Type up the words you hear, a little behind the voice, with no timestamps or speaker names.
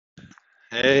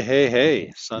Hey, hey,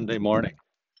 hey, Sunday morning,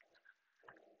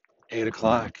 8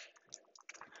 o'clock.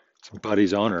 It's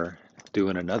Buddy's owner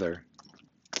doing another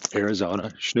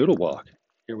Arizona schnoodle walk.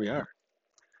 Here we are.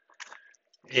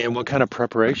 And what kind of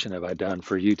preparation have I done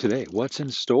for you today? What's in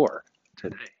store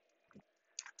today?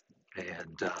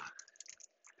 And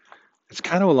it's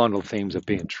kind of along the themes of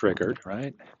being triggered,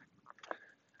 right?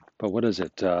 But what is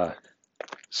it?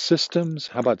 Systems?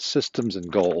 How about systems and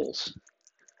goals?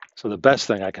 So the best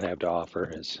thing I can have to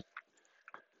offer is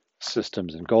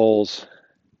systems and goals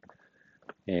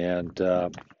and a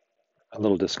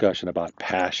little discussion about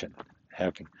passion,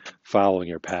 having following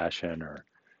your passion or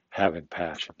having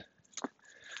passion.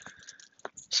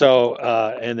 So,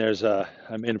 and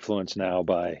I'm influenced now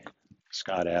by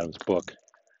Scott Adams' book,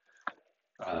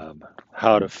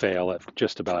 How to Fail at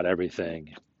Just About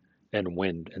Everything and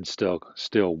Win and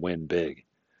Still Win Big.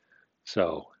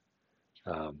 So,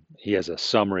 he has a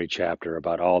summary chapter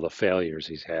about all the failures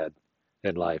he's had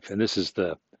in life. And this is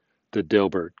the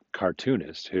Dilbert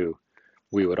cartoonist who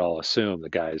we would all assume the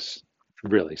guy's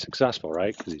really successful,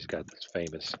 right? Because he's got this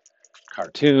famous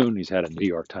cartoon, he's had a New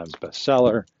York Times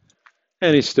bestseller,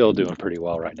 and he's still doing pretty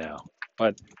well right now.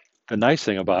 But the nice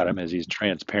thing about him is he's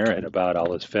transparent about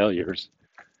all his failures.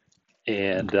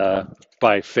 And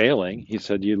by failing, he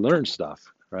said you learn stuff,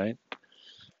 right?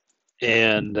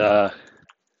 And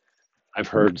I've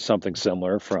heard something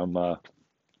similar from a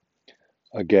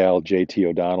gal, JT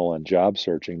O'Donnell, on job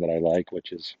searching that I like,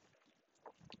 which is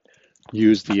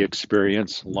use the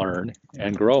experience, learn,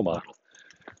 and grow model.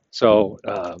 So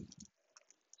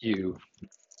you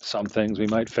some things we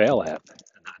might fail at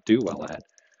and not do well at.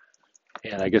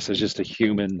 And I guess it's just a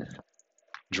human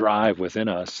drive within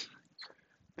us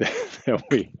that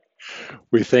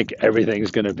we think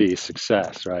everything's going to be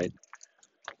success, right?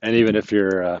 And even if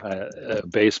you're a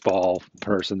baseball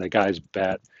person, the guys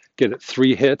get it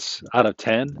 3 hits out of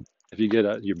 10. If you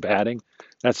get your batting,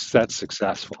 that's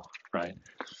successful, right?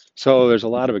 So there's a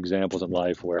lot of examples in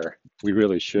life where we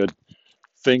really should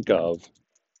think of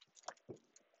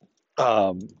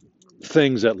um,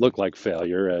 things that look like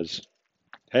failure as,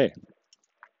 hey,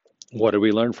 what did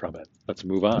we learn from it? Let's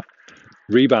move on.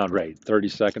 Rebound rate,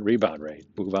 30-second rebound rate,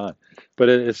 move on. But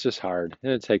it's just hard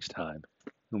and it takes time,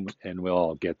 and we'll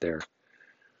all get there.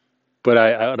 But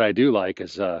what I do like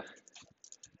is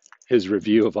his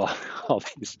review of all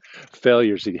these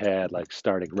failures he had, like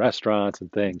starting restaurants and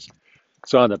things.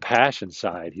 So on the passion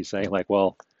side, he's saying like,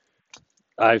 well,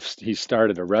 he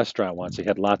started a restaurant once. He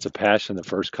had lots of passion the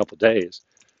first couple of days,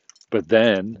 but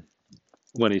then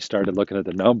when he started looking at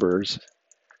the numbers,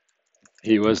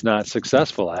 he was not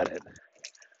successful at it.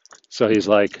 So he's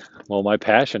like, well, my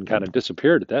passion kind of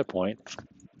disappeared at that point.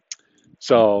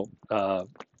 So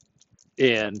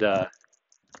and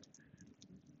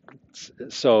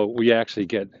so we actually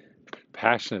get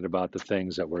passionate about the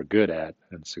things that we're good at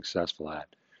and successful at.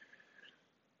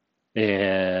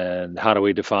 And how do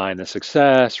we define the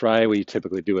success, right? We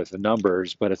typically do with the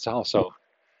numbers, but it's also,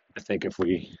 I think, if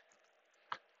we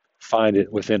find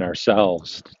it within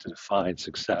ourselves to define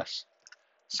success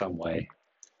some way,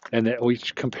 and that we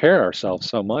compare ourselves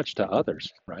so much to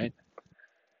others, right?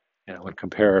 And we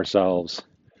compare ourselves.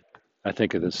 I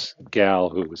think of this gal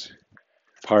who was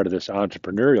part of this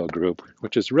entrepreneurial group,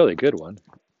 which is a really good one.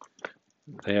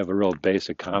 They have a real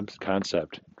basic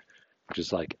concept, which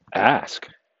is like ask.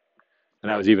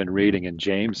 And I was even reading in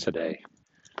James today.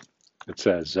 It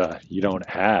says you don't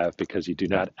have because you do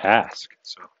not ask.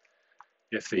 So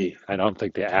I don't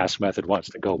think the ask method wants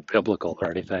to go biblical or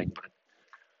anything,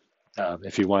 but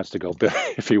if he wants to go,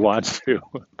 if he wants to,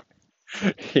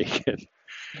 he can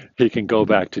he can go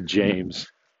back to James.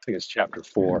 I think it's chapter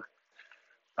 4.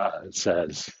 It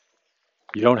says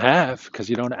you don't have because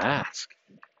you don't ask,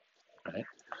 right?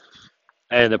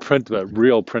 And the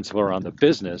real principle around the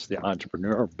business, the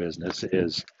entrepreneur business,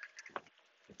 is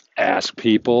ask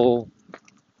people,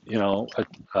 you know,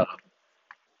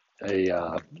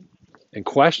 a in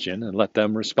question and let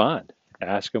them respond.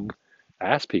 Ask them,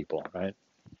 ask people, right?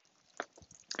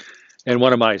 And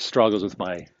one of my struggles with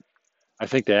I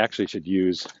think they actually should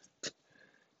use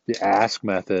the ask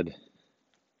method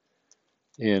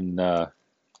in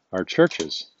our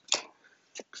churches.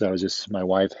 Because my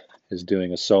wife is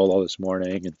doing a solo this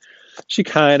morning, and she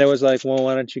kind of was like, "Well,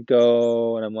 why don't you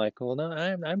go?" And I'm like, "Well, no,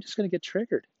 I'm just going to get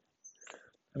triggered."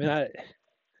 I mean,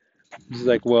 she's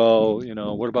like, "Well,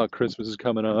 what about Christmas is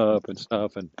coming up and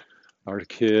stuff, and our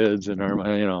kids and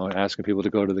our, asking people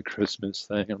to go to the Christmas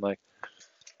thing." I'm like,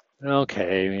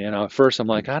 "Okay, at first I'm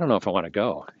like, I don't know if I want to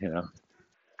go,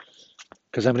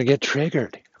 because I'm going to get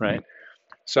triggered, right?"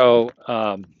 So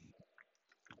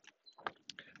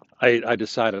I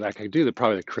decided I could do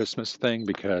probably the Christmas thing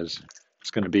because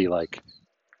it's going to be like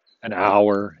an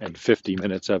hour and 50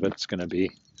 minutes of it's going to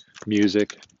be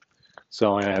music.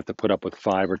 So I have to put up with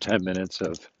 5 or 10 minutes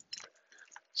of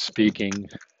speaking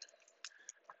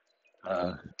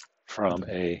uh, from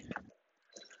a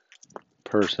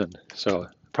person. So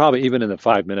probably even in the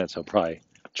 5 minutes, he'll probably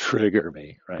trigger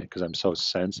me, right? Because I'm so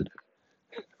sensitive.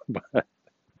 But,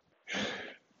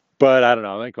 but I don't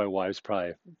know. I think my wife's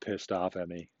probably pissed off at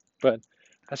me. But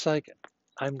that's like,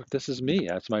 this is me.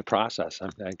 That's my process.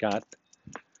 I got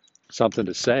something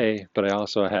to say, but I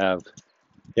also have,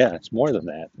 yeah, it's more than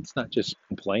that. It's not just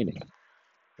complaining.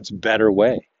 It's a better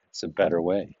way. It's a better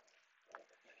way.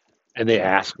 And the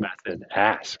ask method,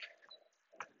 ask.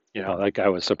 Like I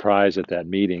was surprised at that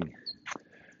meeting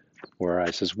where I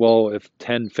says, well, if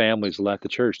 10 families left the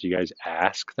church, do you guys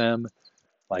ask them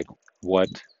like what,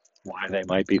 why they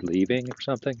might be leaving or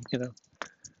something?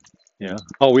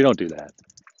 Oh, we don't do that.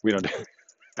 We don't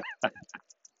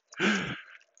do.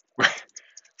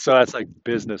 So that's like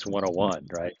business 101,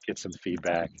 right? Get some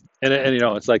feedback. And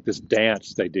it's like this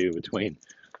dance they do between,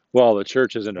 well, the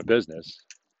church isn't a business,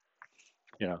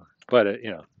 you know, but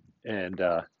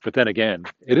but then again,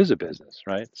 it is a business,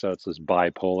 right? So it's this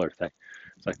bipolar thing.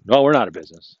 It's like, no, we're not a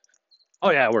business.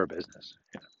 Oh yeah, we're a business.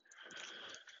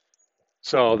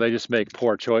 So they just make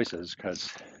poor choices because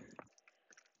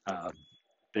um,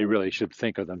 they really should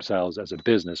think of themselves as a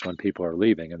business when people are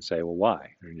leaving and say, well, why?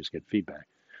 And just get feedback.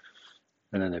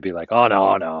 And then they'd be like, oh,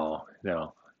 no, no,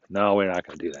 no, no, we're not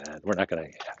going to do that. We're not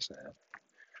going to ask that.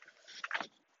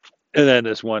 And then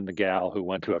this one gal who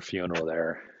went to a funeral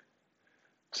there,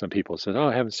 some people said, oh,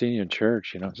 I haven't seen you in church.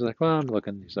 She's like, well, I'm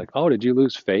looking. He's like, oh, did you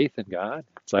lose faith in God?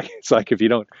 It's like if you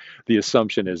don't, the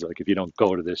assumption is like if you don't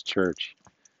go to this church,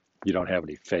 you don't have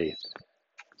any faith.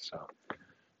 So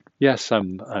yes,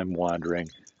 I'm wandering.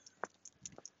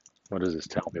 What does this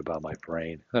tell me about my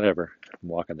brain? Whatever. I'm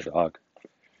walking the dog.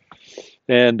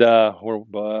 And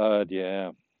but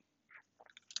yeah.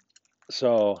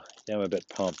 So yeah, I'm a bit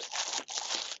pumped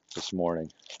this morning.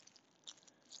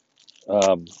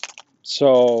 Um,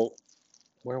 so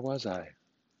where was I?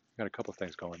 Got a couple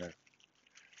things going there.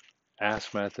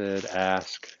 Ask method,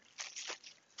 ask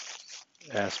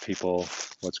people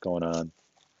what's going on.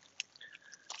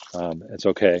 It's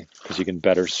okay because you can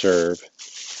better serve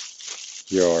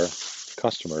your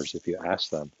customers if you ask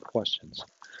them questions.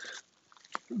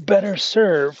 Better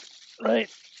serve, right?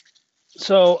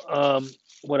 So,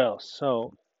 what else?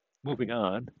 So, moving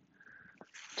on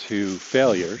to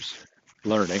failures,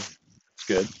 learning. It's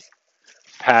good.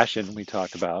 Passion, we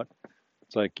talked about.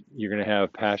 It's like you're going to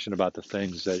have passion about the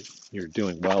things that you're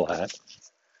doing well at.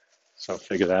 So,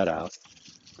 figure that out.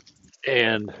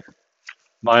 And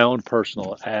my own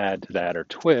personal add to that or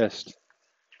twist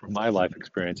from my life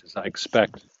experiences, I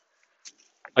expect,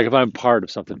 like, if I'm part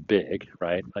of something big,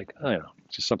 right? Like, I don't know,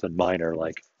 just something minor,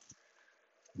 like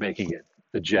making it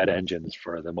the jet engines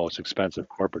for the most expensive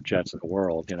corporate jets in the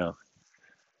world,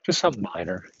 just something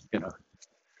minor, you know.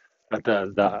 But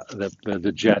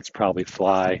the jets probably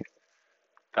fly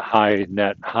the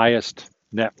highest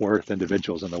net worth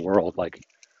individuals in the world, like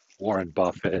Warren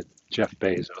Buffett, Jeff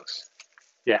Bezos.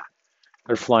 Yeah,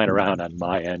 they're flying around on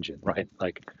my engine, right?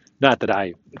 Like, not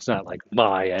that it's not like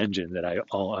my engine that I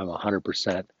own, I'm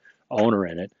 100% owner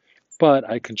in it, but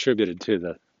I contributed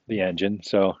to the engine.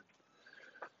 So,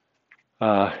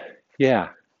 uh, yeah.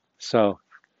 So,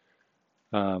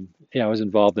 yeah, I was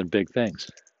involved in big things.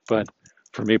 But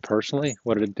for me personally,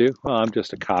 what did it do? Well, I'm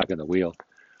just a cog in the wheel.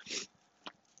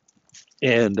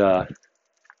 And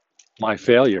my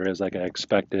failure is like I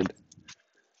expected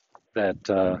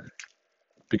that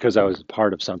because I was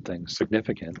part of something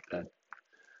significant, that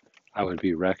I would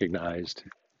be recognized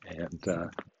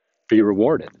and be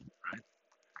rewarded.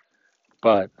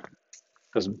 But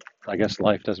doesn't I guess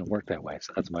life doesn't work that way.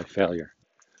 So that's my failure.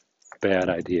 Bad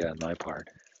idea on my part.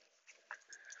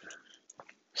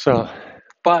 So,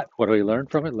 but what do we learn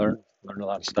from it? Learn a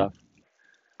lot of stuff.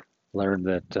 Learn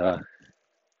that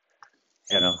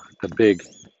the big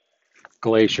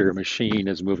glacier machine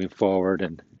is moving forward,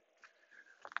 and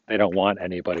they don't want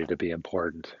anybody to be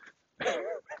important.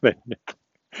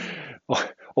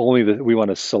 Only we want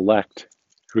to select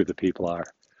who the people are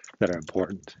that are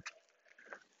important,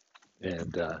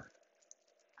 and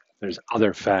there's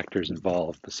other factors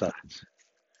involved besides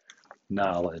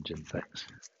knowledge and things.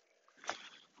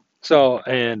 So,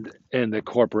 and the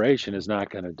corporation is not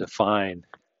going to define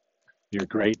your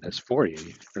greatness for you.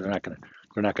 They're not going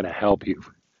to help you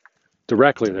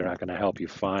directly. They're not going to help you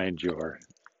find your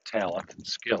talent and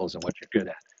skills and what you're good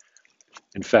at.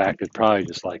 In fact, it's probably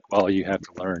just like, well, you have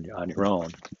to learn on your own.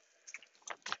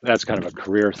 That's kind of a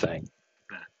career thing.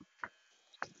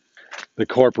 The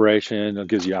corporation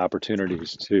gives you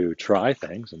opportunities to try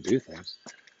things and do things,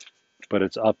 but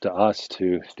it's up to us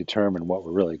to determine what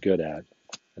we're really good at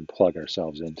and plug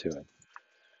ourselves into it.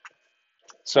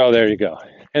 So there you go.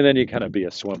 And then you kind of be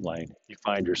a swim lane. You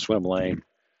find your swim lane,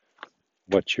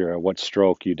 what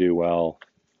stroke you do well,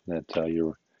 that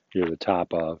you're the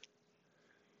top of,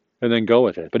 and then go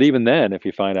with it. But even then, if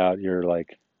you find out you're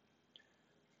like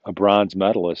a bronze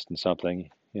medalist in something,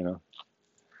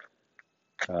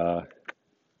 uh,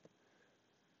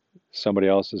 somebody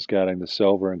else is getting the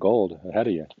silver and gold ahead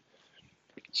of you.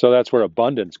 So that's where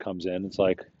abundance comes in. It's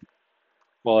like,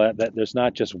 well, there's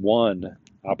not just one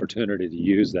opportunity to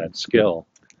use that skill.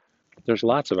 There's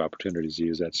lots of opportunities to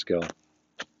use that skill.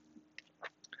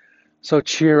 So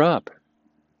cheer up,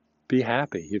 be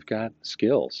happy. You've got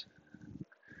skills,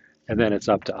 and then it's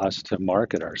up to us to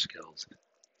market our skills.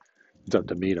 It's up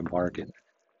to me to market.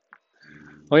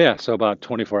 Oh yeah, so about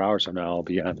 24 hours from now, I'll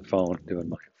be on the phone doing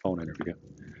my phone interview.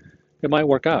 It might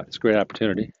work out. It's a great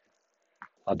opportunity.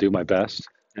 I'll do my best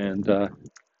and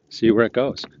see where it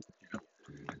goes.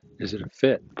 Is it a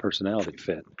fit, personality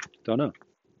fit? Don't know.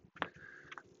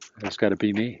 It's got to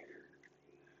be me.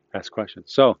 Ask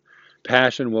questions. So,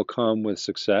 passion will come with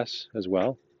success as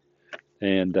well.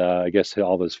 And I guess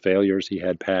all those failures, he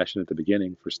had passion at the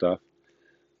beginning for stuff,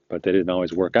 but they didn't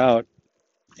always work out.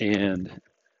 And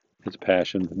his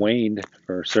passion waned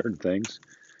for certain things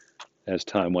as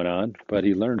time went on, but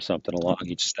he learned something along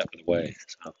each step of the way.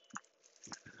 So,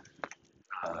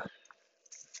 uh,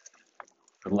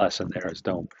 the lesson there is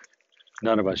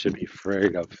none of us should be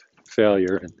afraid of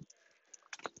failure. And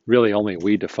really, only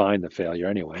we define the failure,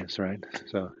 anyways, right?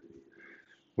 So,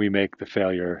 we make the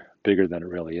failure bigger than it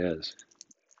really is.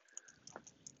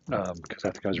 Because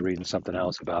I think I was reading something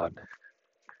else about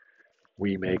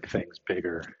we make things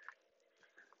bigger.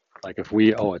 Like if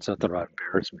it's nothing about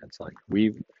embarrassment. It's like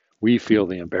we feel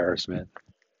the embarrassment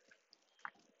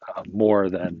more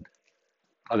than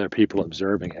other people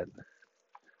observing it.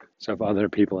 So if other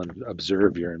people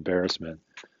observe your embarrassment,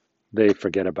 they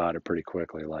forget about it pretty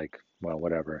quickly. Like, well,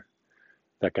 whatever,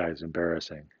 that guy's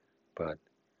embarrassing, but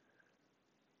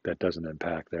that doesn't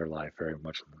impact their life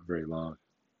very long.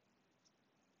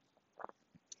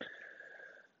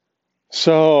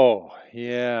 So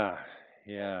yeah,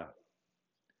 yeah.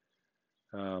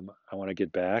 I want to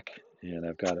get back, and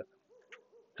I've got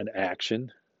an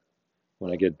action.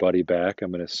 When I get Buddy back,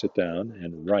 I'm going to sit down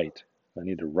and write. I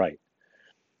need to write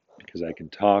because I can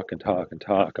talk and talk and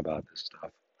talk about this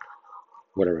stuff,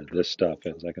 whatever this stuff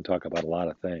is. I can talk about a lot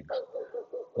of things,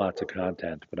 lots of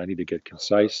content, but I need to get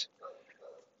concise,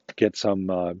 get some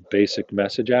basic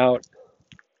message out,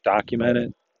 document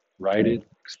it, write it,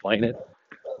 explain it,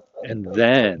 and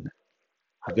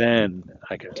then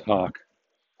I can talk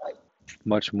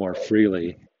much more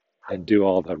freely and do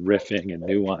all the riffing and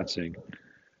nuancing,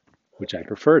 which I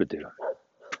prefer to do.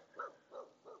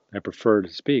 I prefer to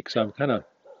speak. So I'm kind of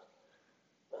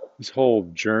this whole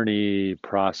journey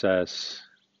process.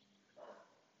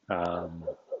 Um,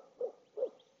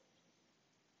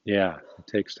 yeah, it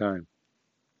takes time.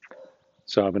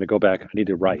 So I'm going to go back. I need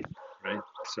to write, right?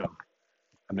 So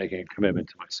I'm making a commitment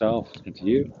to myself and to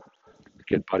you.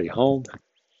 Get Buddy home,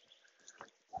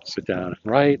 sit down and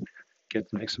write, get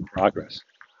to make some progress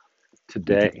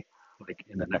today, like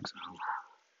in the next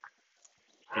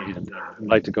hour. And I'd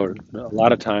like to go. A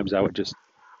lot of times I would just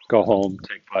go home,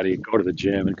 take Buddy, go to the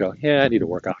gym, and go. Yeah, I need to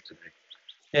work out today.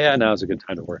 Yeah, now's a good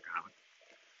time to work out.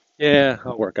 Yeah,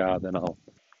 I'll work out, then I'll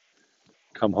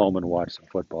come home and watch some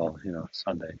football,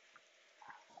 Sunday.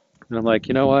 And I'm like,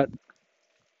 you know what?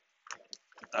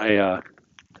 I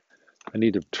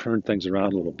need to turn things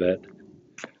around a little bit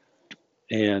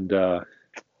and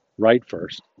write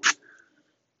first.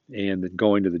 And then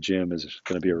going to the gym is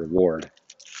going to be a reward.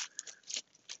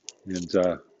 And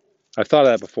I've thought of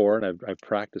that before, and I've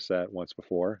practiced that once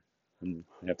before, and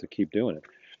I have to keep doing it.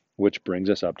 Which brings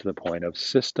us up to the point of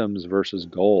systems versus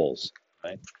goals,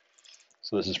 right?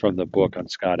 So this is from the book on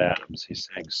Scott Adams. He's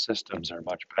saying systems are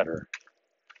much better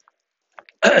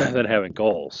than having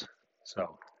goals.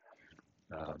 So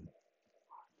um,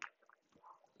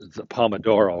 the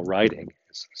Pomodoro writing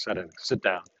is sit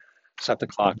down, set the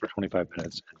clock for 25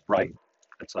 minutes and write.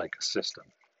 It's like a system,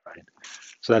 right?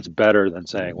 So that's better than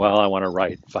saying, well, I want to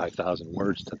write 5,000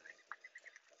 words today.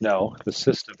 No, the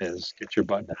system is get your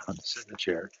butt down, sit in the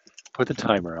chair, put the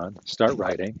timer on, start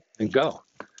writing, and go.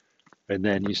 And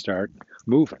then you start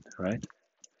moving, right?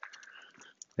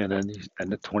 And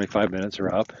the 25 minutes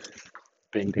are up.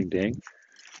 Bing, ding, ding.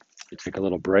 You take a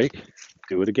little break,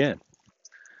 do it again,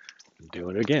 do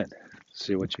it again.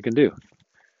 See what you can do.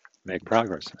 make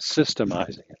progress,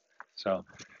 systemizing it. So,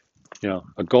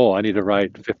 a goal, I need to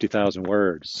write 50,000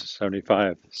 words,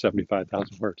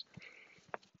 75,000 words.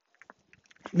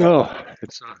 No,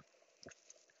 it's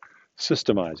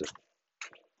systemize it.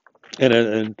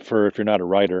 And for if you're not a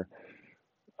writer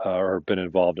or been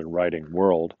involved in writing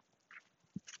world,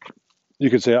 you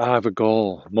could say, I have a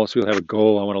goal. Most people have a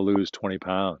goal. I want to lose 20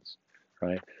 pounds,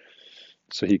 right?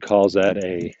 So he calls that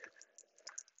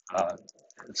uh,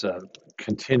 it's a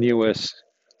continuous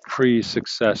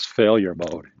pre-success failure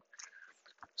mode.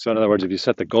 So in other words, if you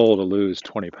set the goal to lose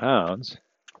 20 pounds,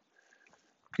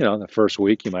 the first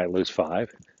week you might lose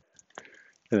 5,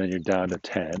 and then you're down to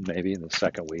 10 maybe in the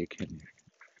second week, and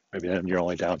maybe then you're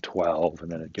only down 12,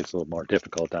 and then it gets a little more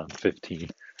difficult down to 15.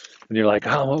 And you're like,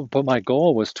 oh, well, but my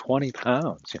goal was 20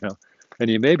 pounds. And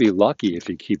you may be lucky if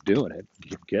you keep doing it,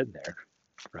 keep getting there,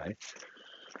 right?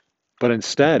 But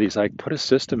instead, he's like, put a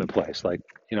system in place. Like,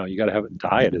 you got to have a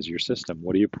diet as your system.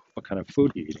 What kind of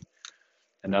food are you eating?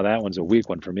 And now that one's a weak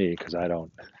one for me because I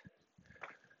don't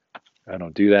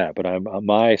do that. But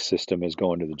my system is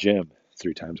going to the gym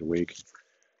 3 times a week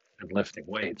and lifting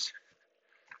weights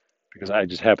because I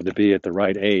just happen to be at the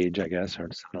right age, I guess, or I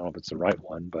don't know if it's the right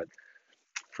one, but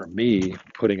for me,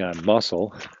 putting on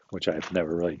muscle, which I've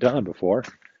never really done before,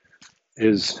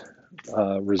 is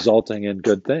resulting in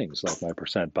good things like my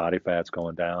percent body fat's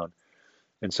going down.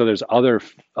 And so there's other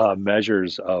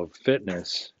measures of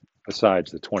fitness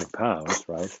besides the 20 pounds,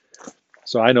 right?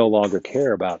 So I no longer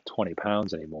care about 20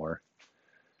 pounds anymore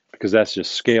because that's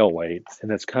just scale weight.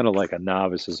 And that's kind of like a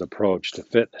novice's approach to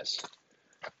fitness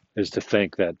is to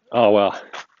think that, oh, well,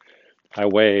 I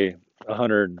weigh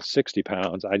 160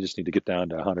 pounds. I just need to get down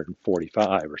to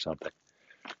 145 or something.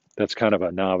 That's kind of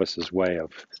a novice's way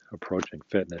of approaching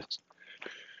fitness.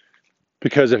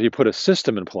 Because if you put a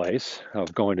system in place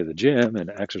of going to the gym and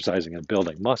exercising and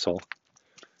building muscle,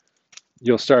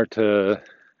 you'll start to,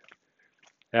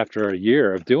 after a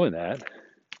year of doing that,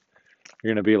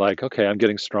 you're going to be like, okay, I'm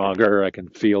getting stronger. I can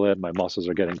feel it. My muscles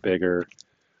are getting bigger.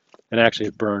 And actually,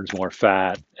 it burns more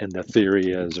fat. And the theory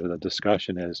is, or the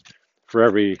discussion is, for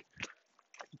every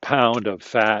pound of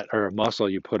fat or muscle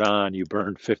you put on, you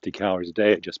burn 50 calories a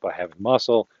day just by having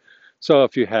muscle. So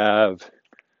if you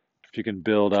can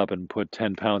build up and put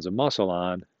 10 pounds of muscle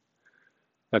on,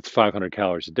 that's 500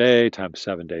 calories a day times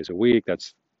 7 days a week.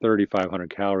 That's 3,500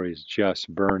 calories just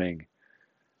burning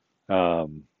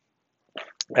um,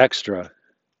 extra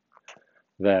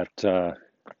that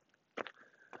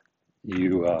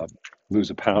you lose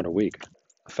a pound a week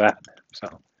of fat. So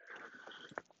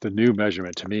the new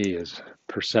measurement to me is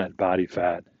percent body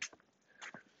fat.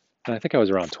 And I think I was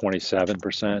around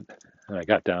 27%, and I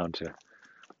got down to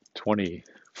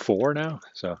 24 now.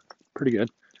 So pretty good.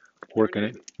 Working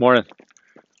it. Morning.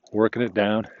 Working it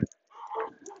down.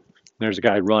 There's a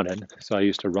guy running. So I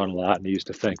used to run a lot, and he used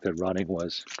to think that running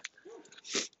was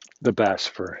the best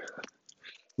for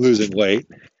losing weight.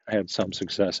 I had some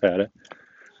success at it.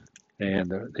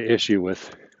 And the issue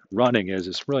with running is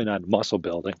it's really not muscle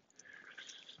building.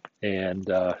 And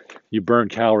you burn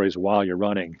calories while you're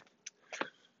running.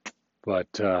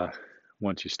 But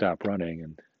once you stop running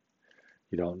and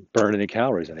you don't burn any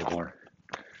calories anymore.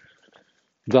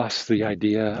 Thus, the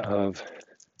idea of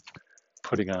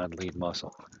putting on lean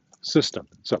muscle system.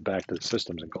 So back to the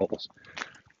systems and goals.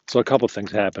 So a couple of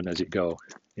things happen as you go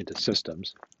into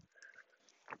systems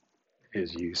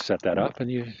is you set that up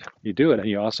and you do it. And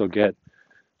you also get,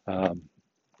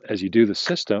 as you do the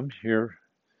system, you're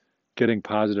getting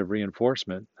positive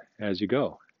reinforcement as you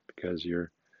go because you're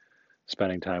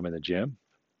spending time in the gym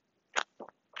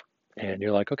and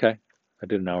you're like, okay, I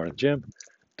did an hour in the gym,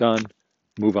 done,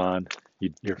 move on.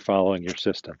 You're following your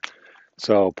system.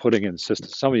 So putting in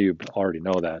systems, some of you already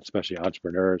know that, especially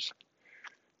entrepreneurs.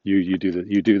 You do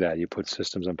that. You put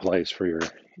systems in place for your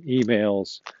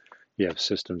emails. You have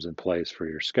systems in place for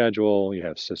your schedule. You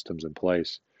have systems in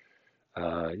place.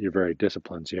 You're very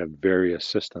disciplined. So you have various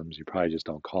systems. You probably just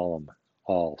don't call them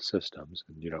all systems,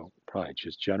 and you don't probably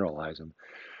just generalize them.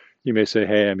 You may say,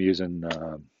 "Hey, I'm using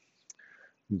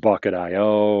Bucket.io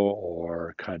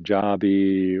or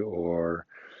Kajabi or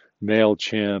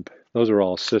Mailchimp." Those are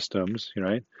all systems,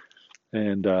 right?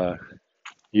 And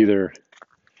either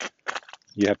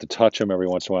you have to touch them every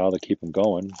once in a while to keep them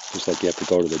going, just like you have to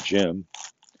go to the gym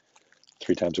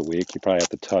 3 times a week. You probably have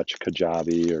to touch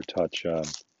Kajabi or touch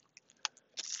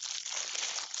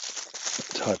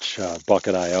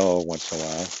Bucket.io once in a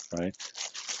while, right?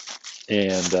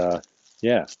 And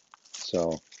yeah,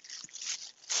 so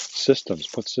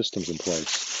put systems in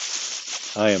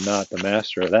place. I am not the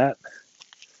master of that,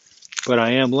 but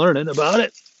I am learning about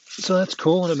it. So that's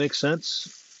cool and it makes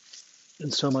sense.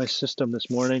 And so my system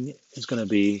this morning is going to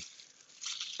be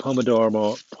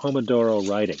Pomodoro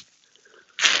writing.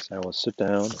 So I will sit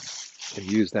down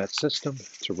and use that system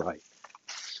to write.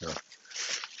 So,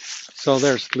 so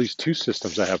there's at least two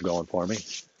systems I have going for me: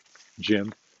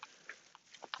 gym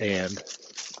and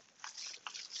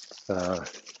uh,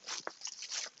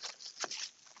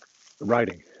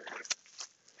 writing.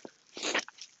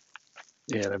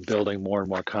 And I'm building more and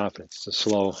more confidence. It's a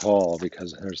slow haul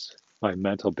because there's my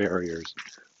mental barriers,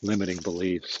 limiting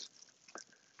beliefs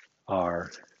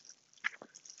are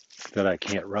that I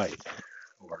can't write,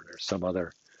 or there's some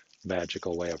other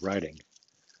magical way of writing.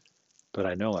 But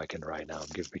I know I can write now.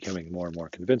 I'm becoming more and more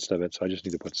convinced of it. So I just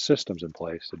need to put systems in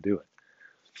place to do it.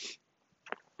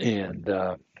 And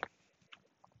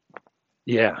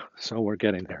yeah, so we're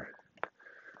getting there.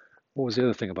 What was the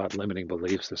other thing about limiting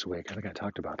beliefs this week? I think I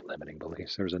talked about limiting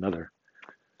beliefs. There was another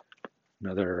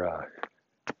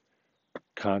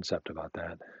concept about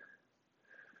that,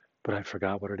 but I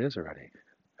forgot what it is already.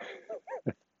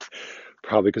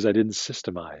 Probably because I didn't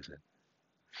systemize it.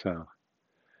 So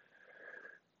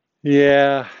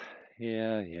yeah,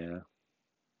 yeah.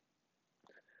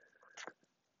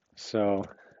 So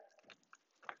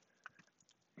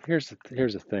here's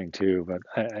the thing too. But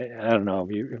I don't know.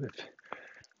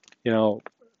 You know,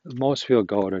 most people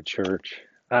go to church.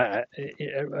 I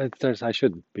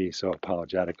shouldn't be so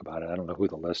apologetic about it. I don't know who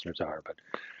the listeners are, but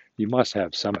you must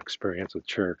have some experience with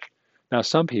church. Now,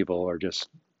 some people are just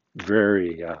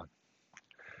very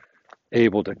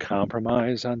able to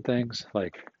compromise on things,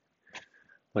 like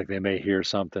they may hear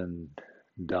something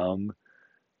dumb,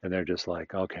 and they're just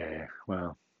like, okay,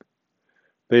 well,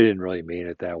 they didn't really mean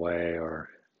it that way, or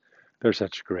they're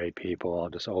such great people, I'll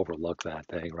just overlook that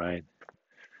thing, right?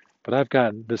 But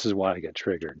this is why I get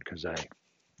triggered because I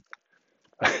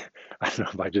don't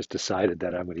know if I just decided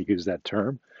that I'm going to use that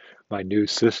term. My new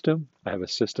system, I have a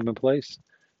system in place.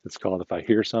 It's called if I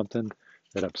hear something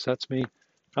that upsets me,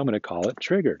 I'm going to call it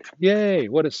triggered. Yay,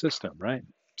 what a system, right?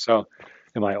 So,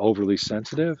 am I overly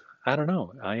sensitive? I don't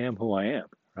know. I am who I am,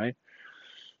 right?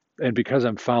 And because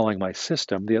I'm following my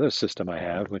system, the other system I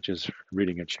have, which is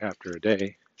reading a chapter a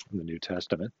day from the New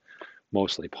Testament,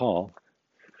 mostly Paul,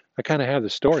 I kind of have the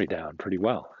story down pretty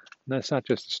well. And that's not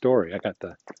just a story.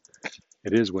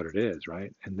 It is what it is,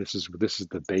 right? And this is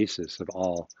the basis of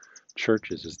all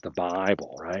churches is the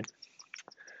Bible, right?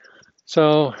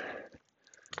 So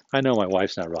I know my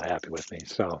wife's not real happy with me.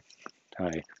 So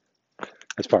I,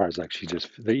 as far as like she just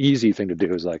the easy thing to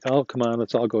do is like, oh come on,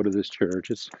 let's all go to this church.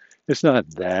 It's not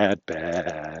that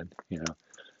bad.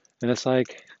 And it's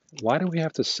like, why do we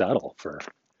have to settle for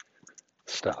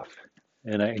stuff?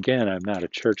 And again, I'm not a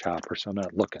church hopper, so I'm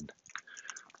not looking.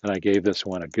 And I gave this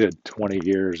one a good 20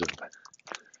 years of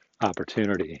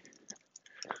opportunity.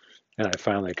 And I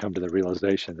finally come to the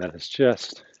realization that it's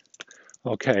just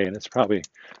okay. And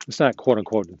it's not quote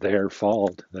unquote their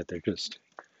fault that they're just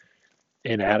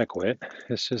inadequate.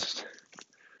 It's just,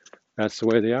 that's the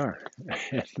way they are.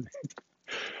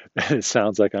 And it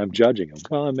sounds like I'm judging them.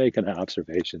 Well, I'm making an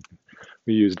observation.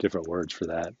 We use different words for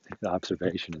that,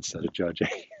 observation instead of judging.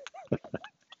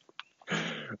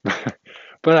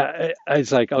 But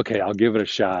it's like, okay, I'll give it a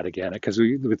shot again because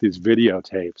with these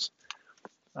videotapes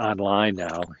online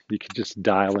now, you can just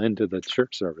dial into the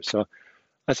church service. So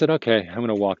I said, okay, I'm going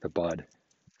to walk the bud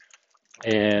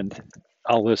and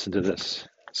I'll listen to this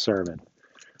sermon.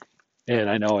 And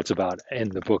I know it's about in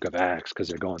the book of Acts because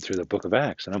they're going through the book of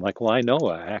Acts. And I'm like, well, I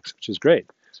know Acts, which is great,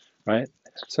 right?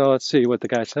 So let's see what the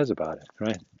guy says about it,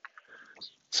 right?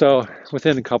 So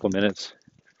within a couple minutes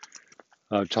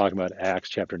of talking about Acts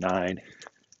chapter 9,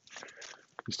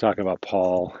 he's talking about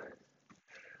Paul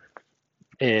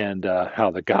and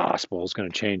how the gospel is going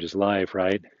to change his life,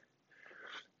 right?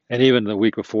 And even the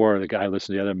week before, the guy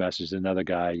listened to the other message, another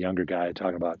guy, a younger guy,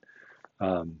 talking about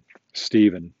um,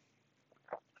 Stephen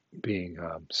being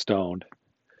stoned,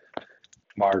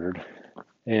 martyred.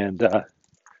 And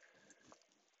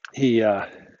he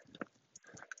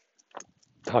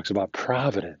talks about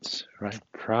providence, right?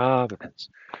 Providence,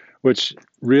 which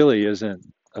really isn't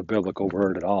a biblical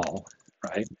word at all,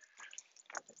 right?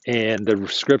 And the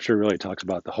scripture really talks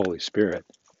about the Holy Spirit.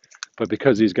 But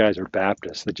because these guys are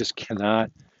Baptists, they just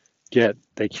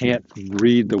they can't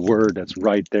read the word that's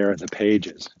right there in the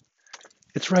pages.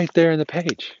 It's right there in the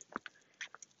page.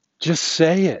 Just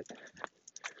say it.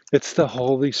 It's the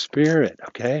Holy Spirit,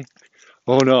 okay?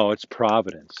 Oh no, it's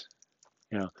providence.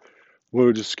 You know,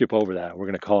 we'll just skip over that. We're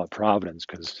going to call it providence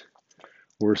because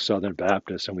we're Southern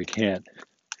Baptists and we can't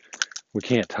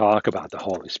talk about the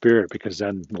Holy Spirit because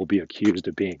then we'll be accused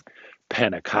of being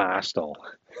Pentecostal.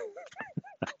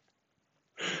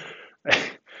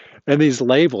 And these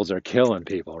labels are killing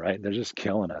people, right? They're just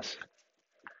killing us.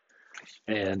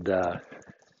 And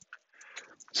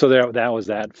so there, that was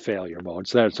that failure mode.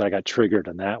 So I got triggered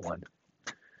on that one,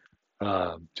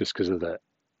 just because of the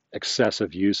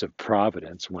excessive use of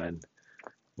providence when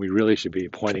we really should be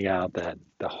pointing out that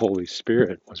the Holy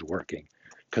Spirit was working,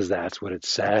 because that's what it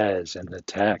says in the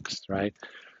text, right?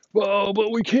 Well,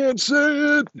 but we can't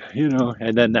say it,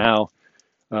 And then now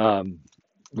um,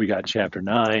 we got chapter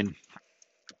 9,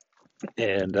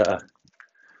 and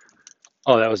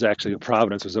oh, that was actually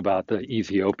providence was about the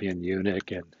Ethiopian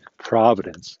eunuch and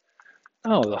providence.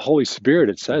 Oh, the Holy Spirit,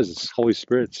 it says, the Holy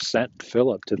Spirit sent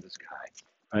Philip to this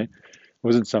guy, right? It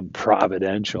wasn't some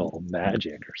providential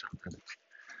magic or something.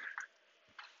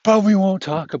 But we won't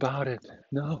talk about it.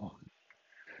 No.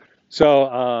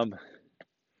 So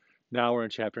now we're in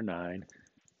chapter 9,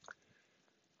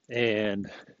 and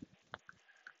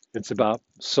it's about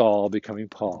Saul becoming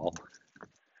Paul.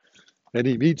 And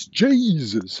he meets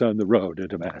Jesus on the road to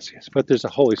Damascus. But there's a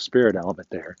Holy Spirit element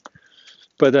there.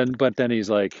 But then he's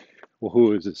like, well,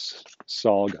 who is this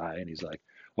Saul guy? And he's like,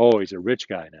 oh, he's a rich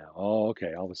guy now. Oh,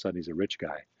 okay. All of a sudden he's a rich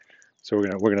guy. So we're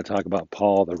gonna talk about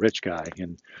Paul, the rich guy,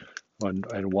 and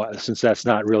what, since that's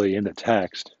not really in the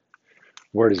text,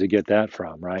 where does he get that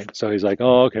from, right? So he's like,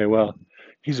 oh, okay, well,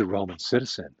 he's a Roman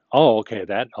citizen. Oh, okay,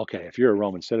 okay. If you're a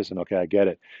Roman citizen, okay, I get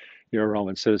it. You're a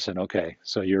Roman citizen, okay.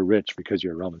 So you're rich because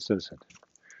you're a Roman citizen.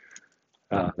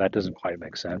 That doesn't quite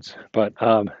make sense, but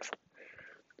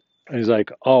and he's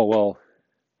like, oh, well,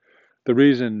 the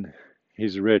reason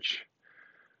he's rich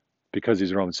because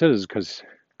he's a Roman citizen is because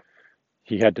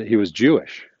he was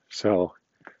Jewish. So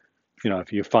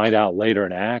if you find out later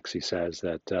in Acts, he says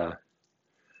that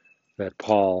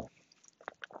Paul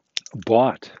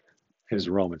bought his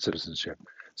Roman citizenship,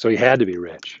 so he had to be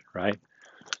rich, right?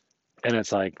 And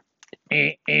it's like,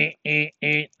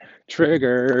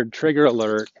 trigger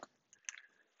alert.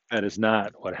 That is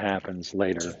not what happens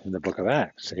later in the book of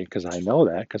Acts. See, because I know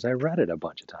that because I read it a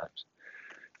bunch of times,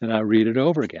 and I read it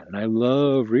over again, and I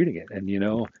love reading it. And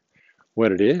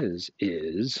what it is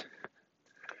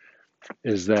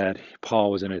that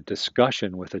Paul was in a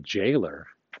discussion with a jailer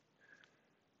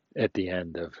at the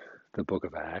end of the book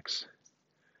of Acts,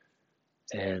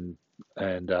 and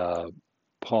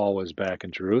Paul was back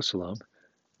in Jerusalem,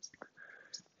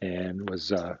 and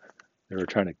was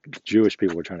Jewish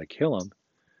people were trying to kill him,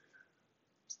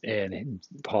 and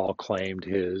Paul claimed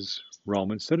his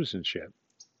Roman citizenship,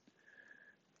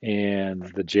 and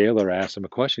the jailer asked him a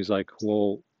question. He's like,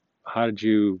 well, how did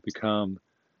you become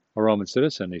a Roman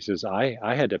citizen? He says, I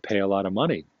had to pay a lot of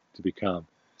money to become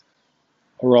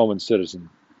a Roman citizen.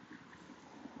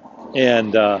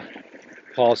 And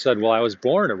Paul said, well, I was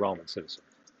born a Roman citizen.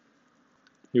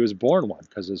 He was born one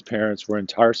because his parents were in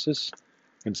Tarsus,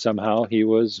 and somehow he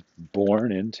was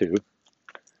born into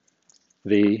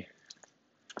the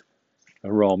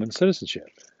Roman citizenship.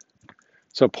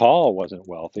 So Paul wasn't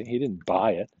wealthy. He didn't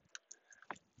buy it.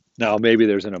 Now, maybe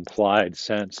there's an implied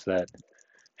sense that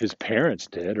his parents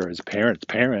did, or his parents'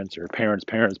 parents, or parents'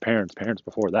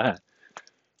 before that.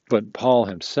 But Paul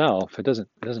himself, it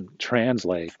doesn't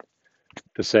translate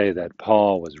to say that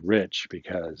Paul was rich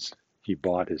because he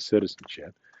bought his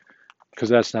citizenship, because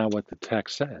that's not what the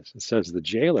text says. It says the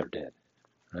jailer did,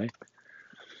 right?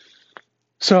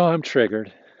 So I'm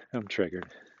triggered.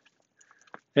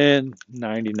 And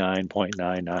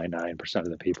 99.999% of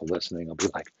the people listening will be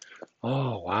like,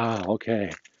 oh, wow, okay,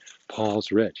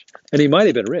 Paul's rich. And he might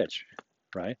have been rich,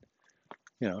 right?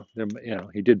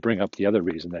 He did bring up the other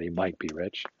reason that he might be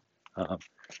rich, um,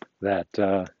 that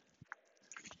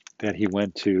that he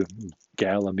went to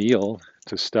Gamaliel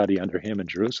to study under him in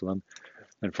Jerusalem.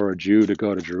 And for a Jew to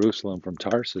go to Jerusalem from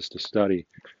Tarsus to study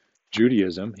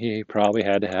Judaism, he probably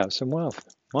had to have some wealth,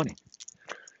 money.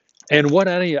 And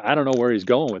I don't know where he's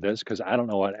going with this, because I don't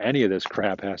know what any of this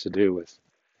crap has to do with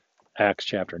Acts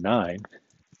chapter 9,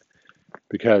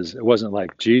 because it wasn't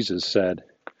like Jesus said,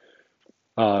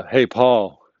 hey,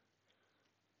 Paul,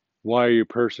 why are you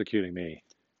persecuting me?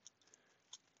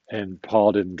 And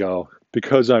Paul didn't go,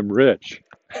 because I'm rich.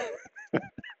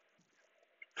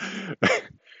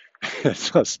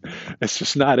 It's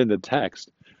just not in the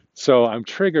text. So I'm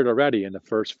triggered already in the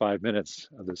first 5 minutes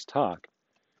of this talk.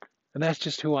 And that's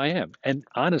just who I am. And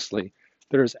honestly,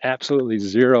 there's absolutely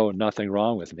nothing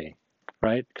wrong with me,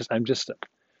 right? Because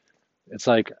it's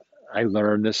like I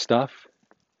learned this stuff,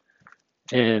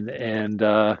 and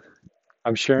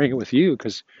I'm sharing it with you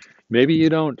because maybe you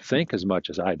don't think as much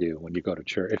as I do when you go to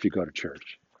church, if you go to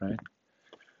church, right?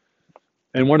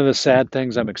 And one of the sad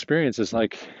things I'm experiencing is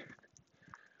like,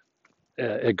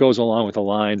 it goes along with the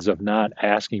lines of not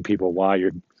asking people why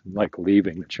you're like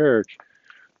leaving the church.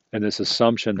 And this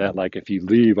assumption that like if you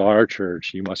leave our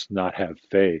church, you must not have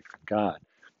faith in God,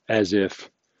 as if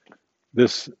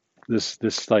this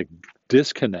this like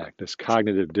disconnect, this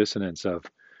cognitive dissonance of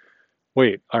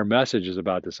wait, our message is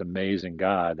about this amazing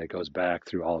God that goes back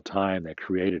through all time that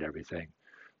created everything,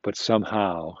 but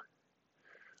somehow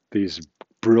these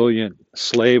brilliant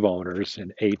slave owners in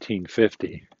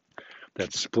 1850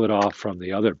 that split off from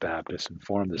the other Baptists and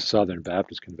formed the Southern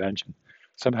Baptist Convention,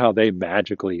 somehow they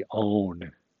magically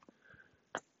own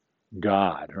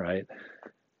God, right?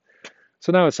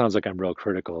 So now it sounds like I'm real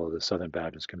critical of the Southern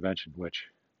Baptist Convention, which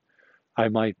I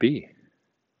might be,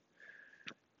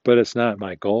 but it's not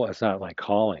my goal. It's not my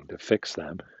calling to fix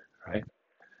them, right?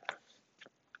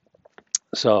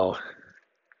 So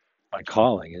my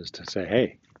calling is to say,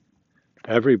 hey,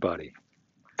 everybody,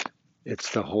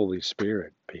 it's the Holy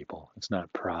Spirit, people. It's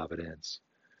not providence.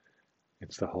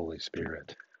 It's the Holy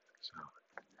Spirit. So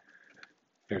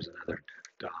here's another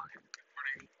dog.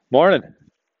 Morning.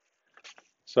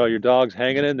 So your dog's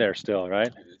hanging in there still,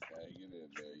 right? She is hanging in there.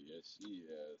 Yes, she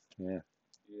is. Yeah.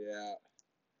 Yeah.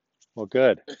 Well,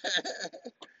 good.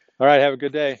 All right. Have a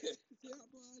good day. Yeah,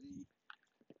 buddy.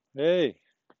 Hey,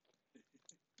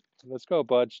 let's go,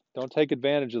 Budge. Don't take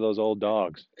advantage of those old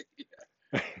dogs.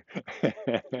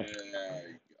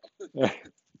 Yeah.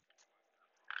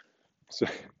 so,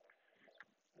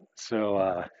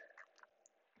 so,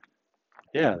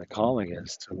 yeah, the calling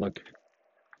is to look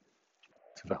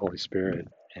to the Holy Spirit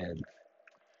and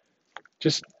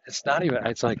just, it's not even,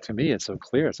 it's like, to me, it's so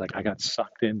clear. It's like I got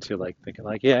sucked into like thinking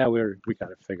like, yeah, we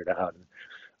got it figured out. And,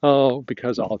 oh,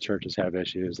 because all churches have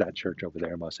issues, that church over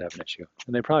there must have an issue.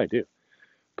 And they probably do.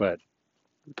 But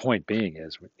the point being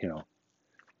is,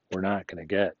 we're not going to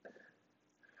get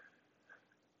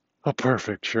a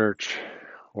perfect church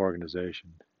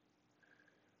organization.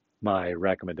 My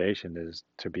recommendation is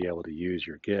to be able to use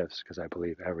your gifts because I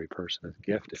believe every person is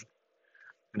gifted.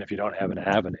 And if you don't have an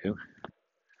avenue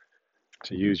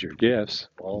to use your gifts,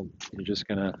 well, you're just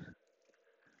going to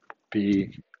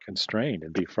be constrained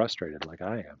and be frustrated like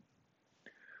I am.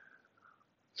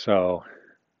 So,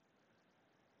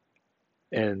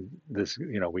 and this,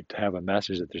 we have a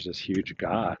message that there's this huge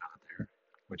God out there,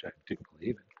 which I do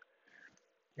believe in.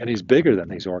 And he's bigger than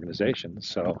these organizations.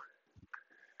 So,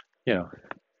 you know,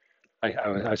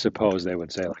 I suppose they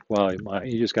would say like, well,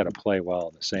 you just got to play well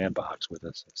in the sandbox with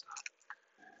us and stuff.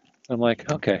 I'm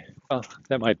like, okay, well,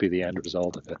 that might be the end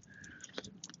result of it,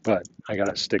 but I got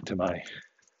to stick to my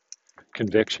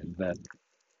conviction that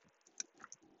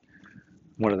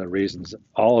one of the reasons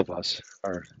all of us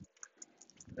are,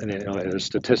 and they're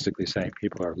statistically saying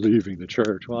people are leaving the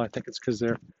church. Well, I think it's because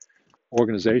their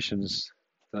organizations,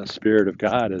 the Spirit of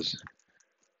God is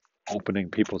opening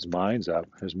people's minds up.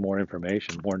 There's more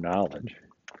information, more knowledge,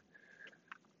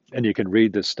 and you can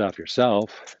read this stuff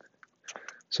yourself.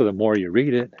 So the more you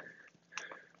read it,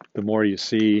 the more you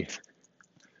see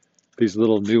these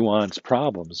little nuanced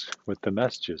problems with the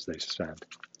messages they send.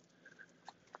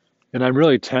 And I'm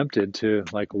really tempted to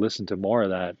like listen to more of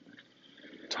that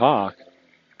talk.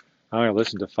 I'm going to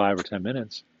listen to 5 or 10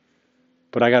 minutes,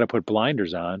 but I got to put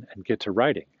blinders on and get to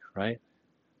writing, right?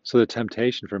 So the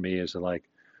temptation for me is to like,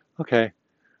 okay,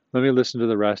 let me listen to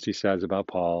the rest he says about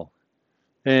Paul.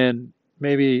 And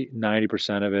maybe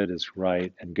 90% of it is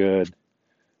right and good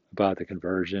about the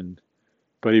conversion,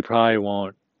 but he probably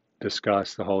won't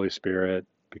discuss the Holy Spirit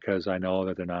because I know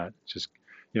that they're not just,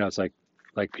 it's like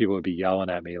people would be yelling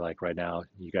at me like right now.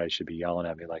 You guys should be yelling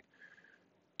at me like,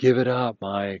 give it up,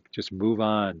 Mike. Just move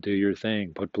on, do your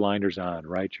thing, put blinders on,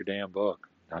 write your damn book.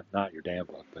 Not your damn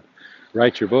book, but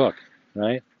write your book,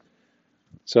 right?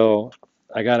 So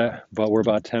but we're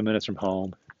about 10 minutes from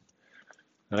home,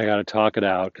 and I gotta talk it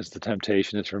out because the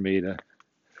temptation is for me to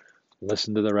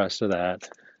listen to the rest of that,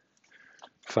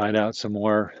 find out some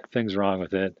more things wrong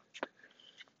with it,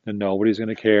 and nobody's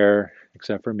gonna care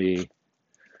except for me,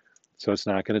 so it's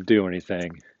not gonna do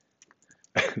anything.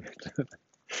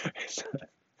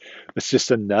 It's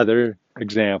just another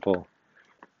example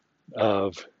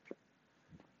of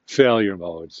failure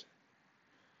modes,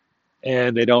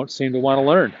 and they don't seem to want to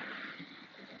learn.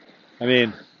 I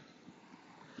mean,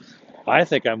 I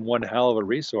think I'm one hell of a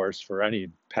resource for any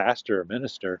pastor or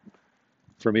minister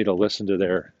for me to listen to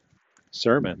their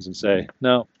sermons and say,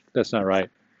 no, that's not right.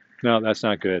 No, that's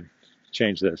not good.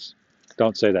 Change this.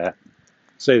 Don't say that.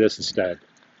 Say this instead.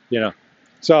 You know.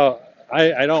 So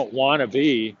I don't want to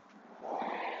be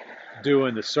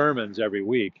doing the sermons every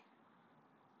week,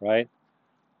 right?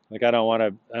 Like I don't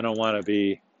want to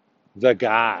be the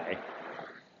guy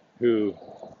who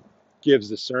gives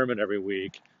the sermon every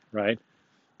week, right?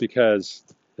 Because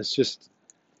it's just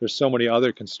there's so many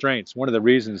other constraints. One of the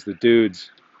reasons the dudes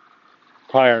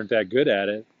probably aren't that good at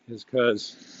it is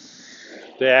because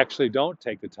they actually don't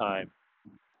take the time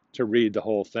to read the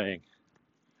whole thing.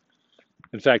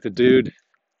 In fact, the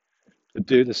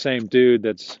same dude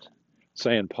that's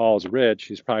saying Paul's rich,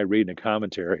 he's probably reading a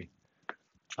commentary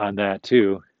on that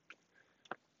too.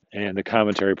 And the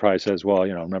commentary probably says, well,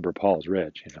 remember Paul's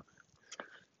rich,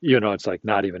 it's like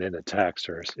not even in the text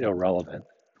or it's irrelevant,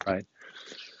 right?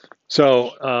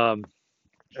 So,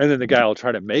 and then the guy will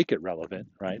try to make it relevant,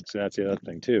 right? So that's the other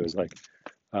thing too, is like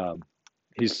um,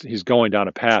 he's going down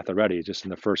a path already. Just in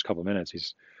the first couple of minutes,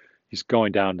 he's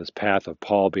going down this path of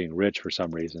Paul being rich for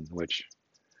some reason, which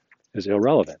is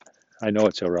irrelevant. I know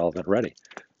it's irrelevant already,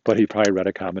 but he probably read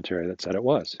a commentary that said it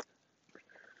was.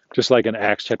 Just like in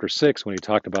Acts chapter 6, when he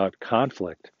talked about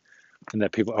conflict and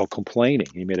that people, complaining.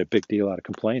 He made a big deal out of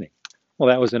complaining. Well,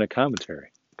 that was in a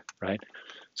commentary, right?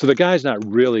 So the guy's not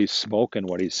really smoking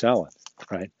what he's selling,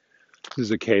 right? This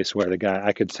is a case where the guy,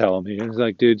 I could tell him, he's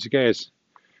like, dudes, you guys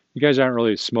aren't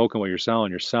really smoking what you're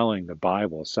selling. You're selling the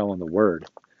Bible, selling the word.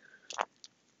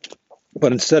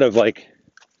 But instead of like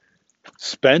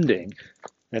spending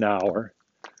an hour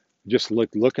just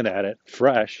looking at it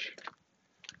fresh,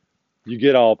 you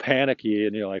get all panicky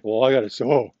and you're like, well, I got to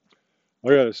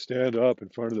stand up in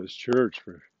front of this church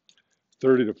for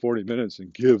 30 to 40 minutes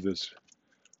and give this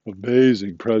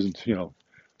amazing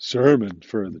sermon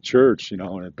for the church, and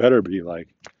it better be like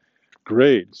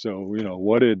great. So,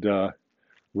 what did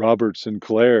Robert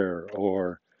Sinclair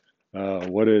or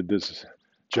what did this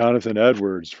Jonathan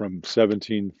Edwards from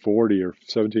 1740 or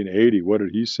 1780, what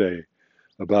did he say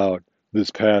about this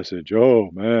passage? Oh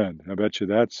man, I bet you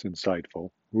that's insightful.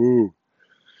 Ooh,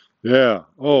 yeah.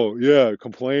 Oh yeah,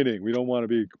 complaining. We don't want to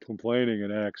be complaining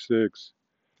in Acts 6.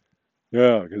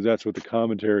 Yeah, because that's what the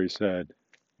commentary said,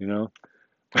 you know?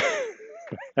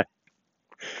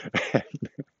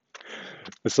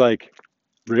 It's like,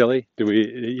 really?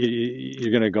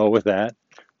 You're going to go with that?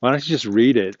 Why don't you just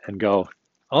read it and go,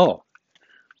 oh,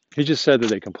 he just said that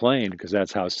they complained because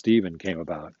that's how Stephen came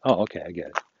about. Oh, okay, I get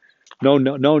it.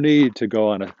 No need to go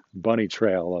on a bunny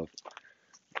trail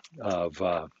of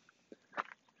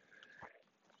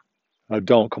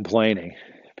don't complaining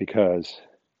because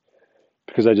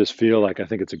I just feel like I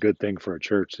think it's a good thing for a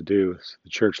church to do, the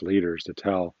church leaders to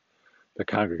tell the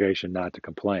congregation not to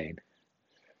complain.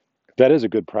 That is a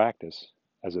good practice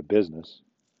as a business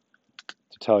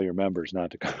to tell your members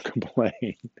not to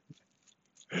complain,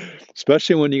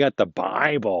 especially when you got the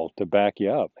Bible to back you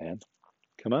up, man.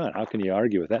 Come on, how can you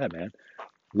argue with that, man?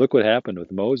 Look what happened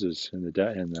with Moses in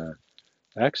the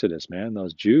Exodus, man.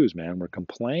 Those Jews, man, were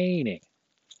complaining.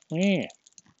 Yeah,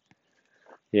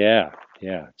 yeah,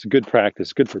 yeah. It's a good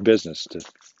practice, good for business to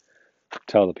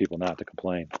tell the people not to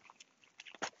complain.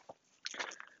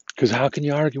 Because how can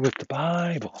you argue with the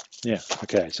Bible? Yeah,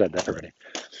 okay, I said that already.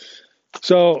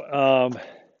 So,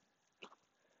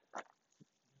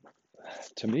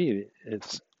 to me,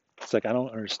 it's like I don't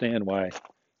understand why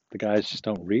the guys just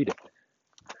don't read it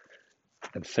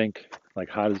and think like,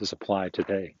 how does this apply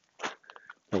today?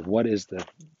 Or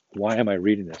why am I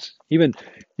reading this? Even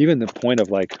the point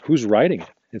of like, who's writing it?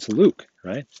 It's Luke,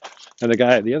 right? And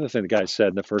the other thing the guy said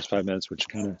in the first 5 minutes, which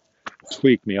kind of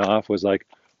tweaked me off, was like,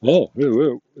 oh,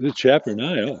 this is chapter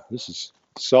 9. Oh, this is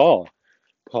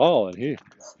Paul, and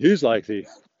he's like the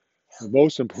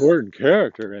most important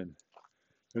character in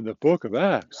the book of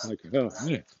Acts. Like, oh,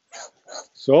 man.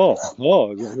 Saul,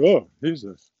 he's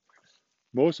the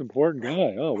most important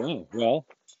guy. Oh, wow. Well,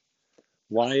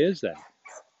 why is that?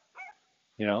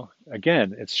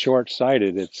 Again, it's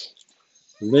short-sighted. It's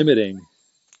limiting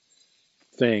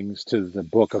things to the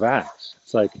book of Acts.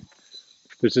 It's like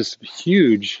there's this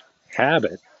huge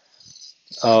habit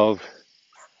of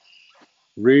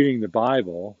reading the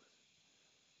Bible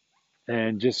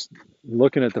and just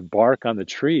looking at the bark on the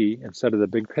tree instead of the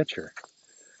big picture.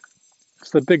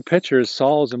 So the big picture is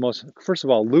first of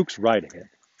all, Luke's writing it.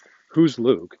 Who's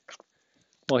Luke?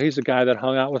 Well, he's the guy that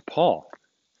hung out with Paul.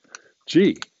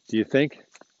 Gee, do you think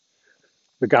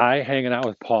the guy hanging out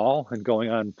with Paul and going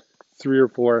on 3 or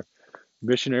 4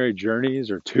 missionary journeys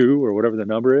or 2 or whatever the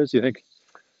number is, you think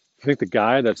the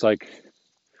guy that's like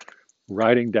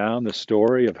writing down the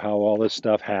story of how all this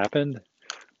stuff happened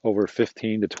over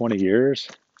 15 to 20 years,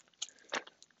 do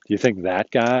you think that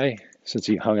guy, since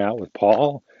he hung out with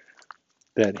Paul,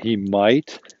 that he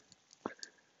might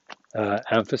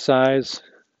emphasize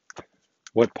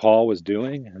what Paul was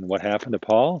doing and what happened to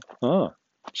Paul? Oh,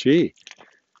 gee.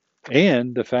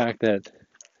 And the fact that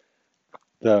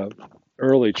the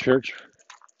early church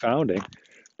founding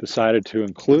decided to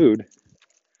include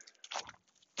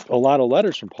a lot of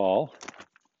letters from Paul,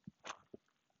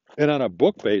 and on a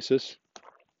book basis,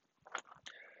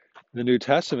 The New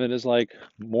Testament is like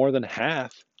more than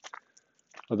half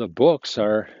of the books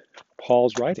are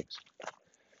Paul's writings.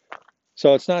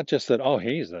 So it's not just that, oh,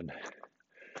 he's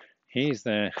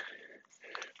the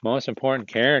most important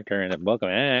character in the book of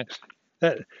Acts.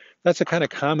 That that's the kind of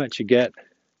comment you get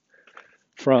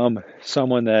from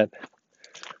someone that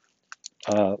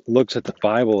looks at the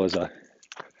Bible as a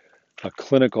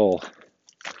clinical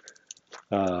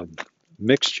um,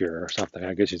 mixture or something.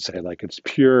 I guess you'd say like it's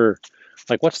pure.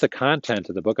 Like, what's the content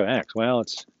of the book of Acts? Well,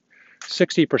 it's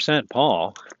 60%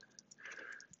 Paul,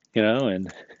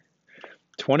 and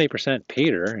 20%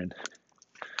 Peter, and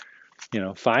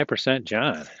 5%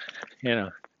 John. You know,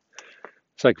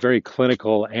 it's like very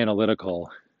clinical,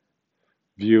 analytical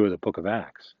view of the book of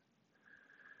Acts,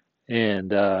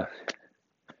 and and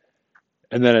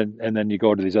then you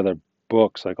go to these other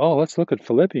books like, oh, let's look at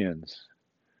Philippians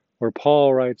where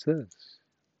Paul writes this.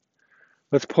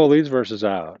 Let's pull these verses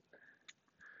out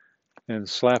and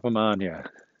slap them on you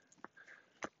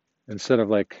instead of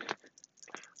like,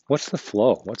 what's the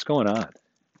flow? What's going on?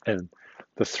 And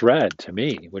the thread to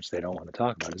me, which they don't want to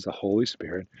talk about, is the Holy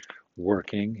Spirit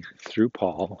working through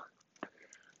Paul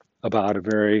about a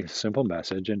very simple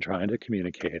message and trying to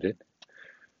communicate it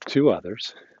to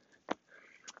others.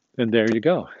 And there you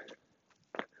go.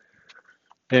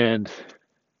 And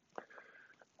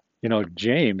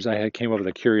James, came up with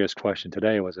a curious question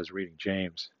today as I was reading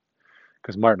James,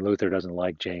 because Martin Luther doesn't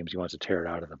like James. He wants to tear it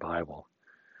out of the Bible.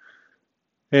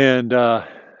 And I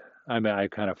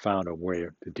kind of found a way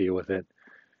to deal with it,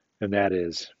 and that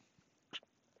is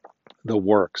the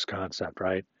works concept,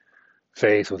 right?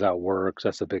 Faith without works.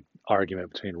 That's a big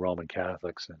argument between Roman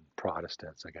Catholics and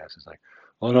Protestants, I guess. It's like,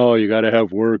 oh no, you got to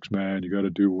have works, man. You got to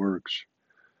do works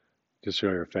to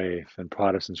show your faith. And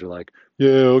Protestants are like, yeah,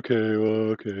 okay,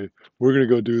 well, okay. We're going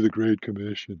to go do the Great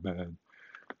Commission, man.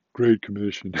 Great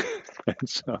Commission. And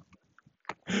so,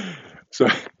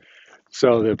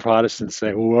 so the Protestants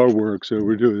say, well, our works, so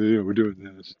we're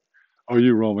doing this. Oh,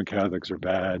 you Roman Catholics are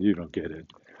bad. You don't get it.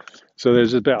 So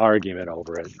there's a bit argument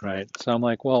over it, right? So I'm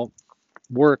like, well,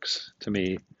 works to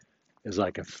me is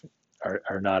like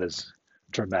are not as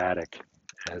dramatic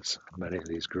as many of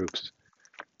these groups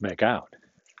make out.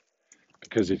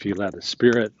 Because if you let the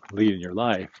Spirit lead in your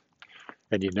life,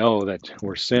 and you know that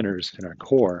we're sinners in our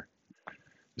core,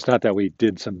 it's not that we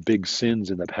did some big sins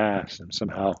in the past and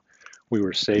somehow we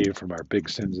were saved from our big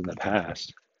sins in the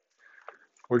past.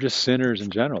 We're just sinners in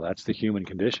general. That's the human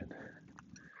condition.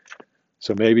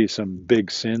 So maybe some big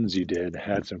sins you did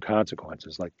had some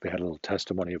consequences. Like they had a little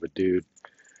testimony of a dude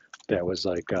that was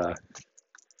like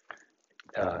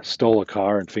stole a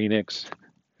car in Phoenix,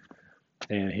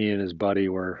 and he and his buddy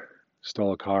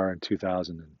stole a car in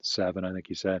 2007, I think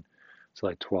he said. It's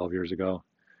like 12 years ago,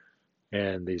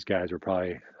 and these guys were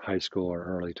probably high school or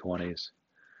early 20s.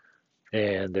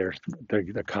 And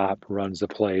the cop runs the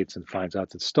plates and finds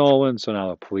out it's stolen. So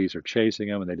now the police are chasing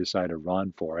him, and they decide to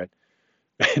run for it.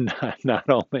 And not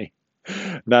only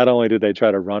did they try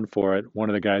to run for it, one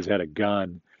of the guys had a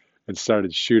gun and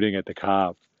started shooting at the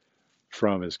cop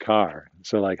from his car.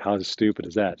 So like, how stupid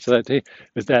is that? So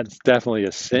that's definitely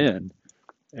a sin,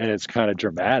 and it's kind of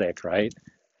dramatic, right?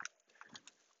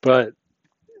 But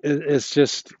it's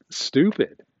just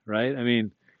stupid, right? I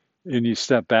mean, and you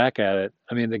step back at it.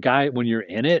 I mean, the guy, when you're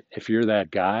in it, if you're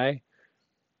that guy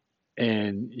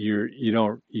and you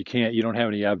don't have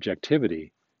any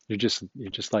objectivity, you're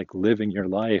just like living your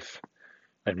life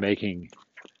and making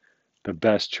the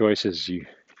best choices you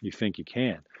think you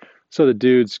can. So the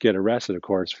dudes get arrested, of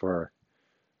course, for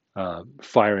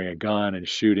firing a gun and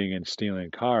shooting and stealing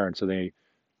a car. And so I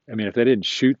mean, if they didn't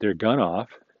shoot their gun off,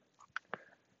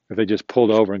 if they just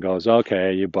pulled over and goes,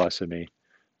 okay, you busted me,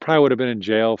 probably would have been in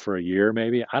jail for a year,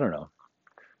 maybe. I don't know.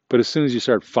 But as soon as you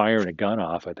start firing a gun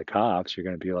off at the cops, you're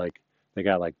going to be like, they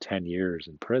got like 10 years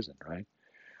in prison, right?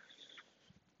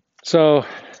 So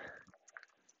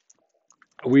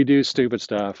we do stupid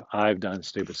stuff. I've done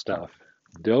stupid stuff.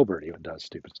 Dilbert even does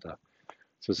stupid stuff.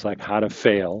 So it's like how to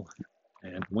fail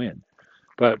and win.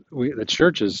 But the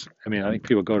churches, I mean, I think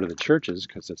people go to the churches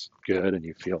because it's good and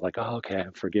you feel like, oh, okay,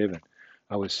 I'm forgiven.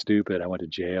 I was stupid. I went to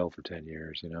jail for 10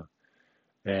 years.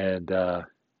 And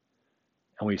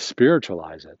we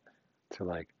spiritualize it to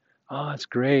like, oh, it's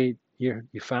great. You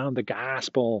found the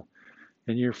gospel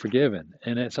and you're forgiven.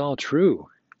 And it's all true,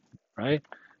 right?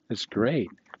 It's great.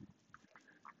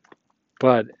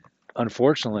 But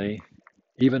unfortunately,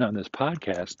 even on this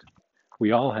podcast,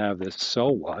 we all have this so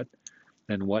what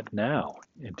and what now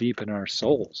and deep in our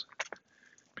souls.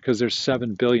 Because there's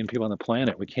 7 billion people on the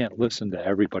planet. We can't listen to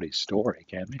everybody's story,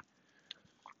 can we?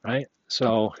 Right?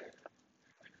 So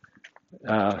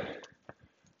uh,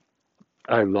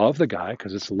 I love the guy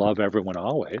because it's love everyone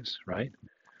always, right?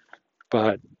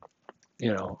 But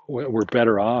we're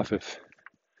better off if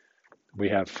we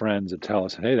have friends that tell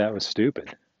us, "Hey, that was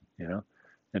stupid," you know,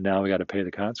 and now we got to pay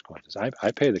the consequences.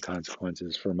 I pay the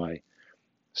consequences for my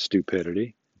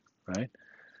stupidity, right?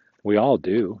 We all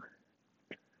do,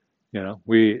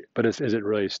 but is it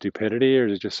really stupidity or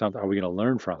is it just something? Are we going to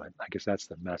learn from it? I guess that's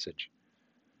the message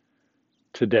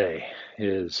today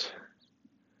is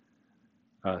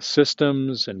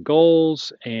systems and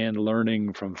goals and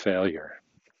learning from failure.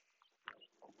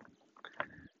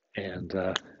 And,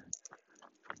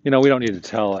 we don't need to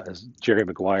tell as Jerry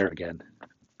Maguire again,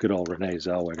 good old Renee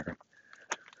Zellweger.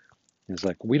 He's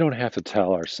like, we don't have to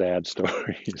tell our sad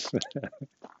stories.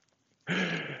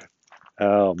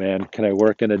 Oh man, can I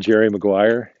work in a Jerry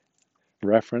Maguire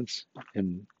reference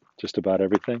in just about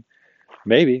everything?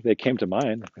 Maybe they came to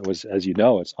mind. It was, as you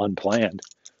know, it's unplanned.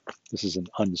 This is an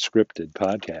unscripted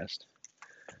podcast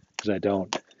because I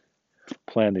don't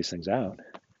plan these things out.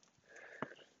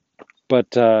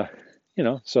 But,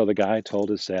 so the guy told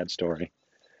his sad story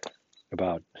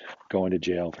about going to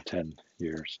jail for 10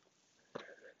 years.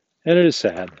 And it is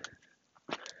sad.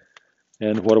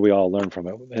 And what do we all learn from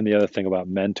it? And the other thing about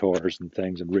mentors and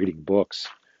things and reading books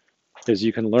is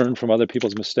you can learn from other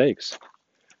people's mistakes.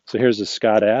 So here's this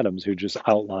Scott Adams who just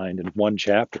outlined in one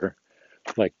chapter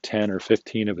like 10 or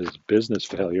 15 of his business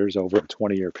failures over a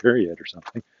 20-year period or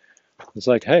something. It's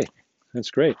like, hey,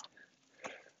 that's great.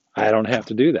 I don't have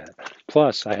to do that.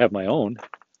 Plus, I have my own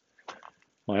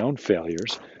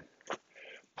failures.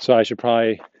 So I should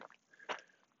probably,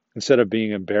 instead of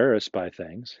being embarrassed by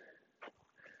things,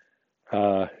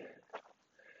 uh,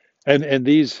 and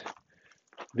these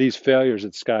failures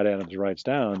that Scott Adams writes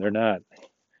down, they're not,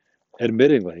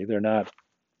 admittingly, they're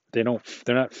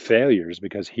not failures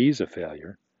because he's a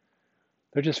failure.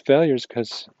 They're just failures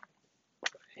because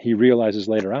he realizes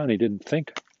later on he didn't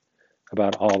think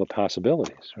about all the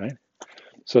possibilities, right?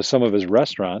 So some of his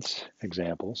restaurants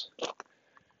examples,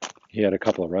 he had a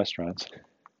couple of restaurants,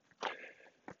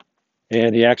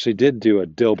 and he actually did do a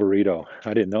dill burrito.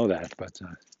 I didn't know that, but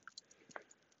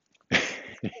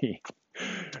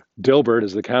Dilbert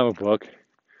is the comic book,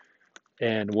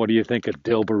 and what do you think a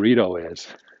dill burrito is?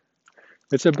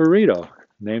 It's a burrito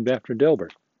named after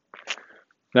Dilbert.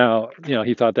 Now,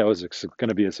 he thought that was going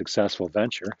to be a successful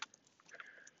venture,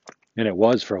 and it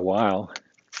was for a while,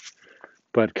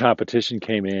 but competition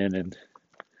came in, and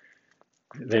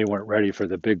they weren't ready for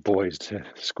the big boys to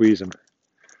squeeze them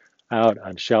out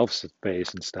on shelf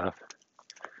space and stuff.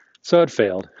 So it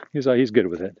failed. He's good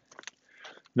with it.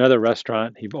 Another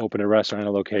restaurant, he opened a restaurant in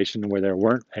a location where there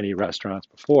weren't any restaurants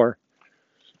before.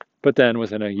 But then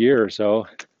within a year or so,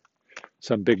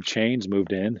 some big chains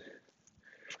moved in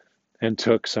and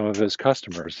took some of his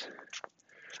customers.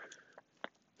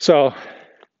 So,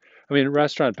 I mean,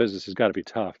 restaurant business has got to be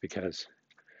tough because,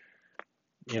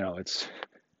 it's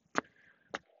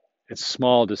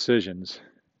small decisions,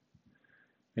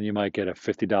 and you might get a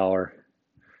 $50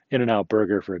 In-N-Out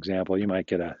burger, for example. You might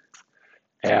get a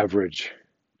average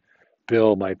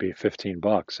bill might be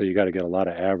 $15, so you got to get a lot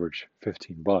of average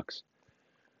 $15,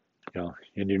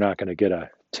 and you're not going to get a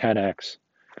 10x.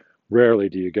 Rarely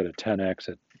do you get a 10x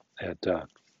at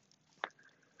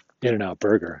In-N-Out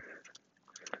burger.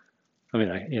 I mean,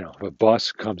 a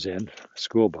bus comes in, a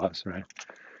school bus, right?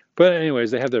 But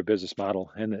anyways, they have their business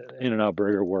model, and the In-N-Out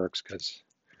burger works because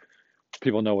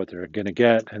people know what they're going to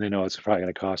get, and they know it's probably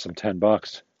going to cost them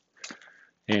 $10,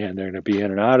 and they're going to be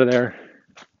in and out of there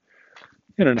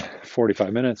in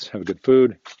 45 minutes, have a good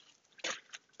food,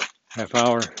 half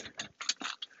hour.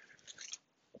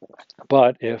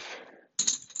 But if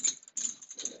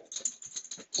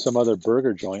some other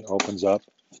burger joint opens up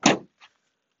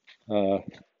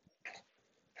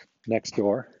next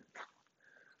door,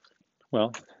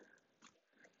 well,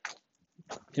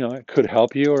 it could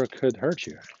help you or it could hurt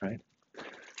you, right?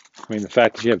 I mean, the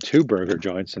fact that you have two burger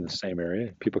joints in the same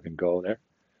area, people can go there,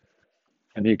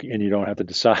 and you don't have to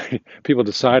decide. People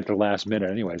decide at the last minute,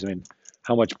 anyways. I mean,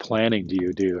 how much planning do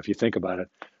you do if you think about it?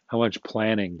 How much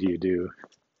planning do you do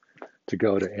to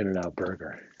go to In-N-Out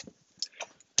Burger?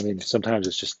 I mean, sometimes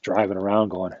it's just driving around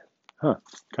going, kind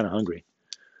of hungry.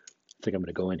 I think I'm going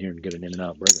to go in here and get an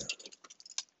In-N-Out Burger.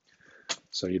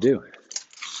 So you do.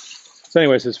 So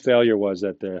anyways, his failure was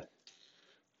that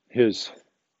his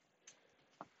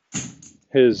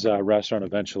restaurant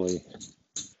eventually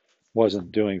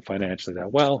wasn't doing financially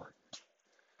that well.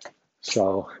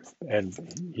 So, and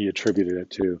he attributed it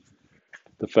to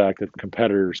the fact that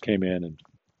competitors came in and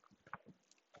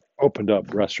opened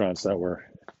up restaurants that were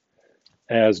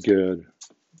as good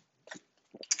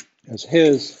as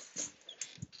his,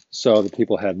 So the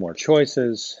people had more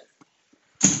choices.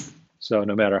 So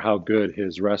no matter how good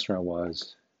his restaurant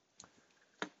was,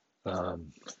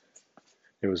 um,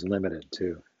 it was limited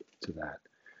to that.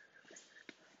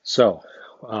 So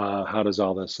how does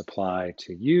all this apply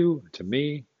to you, to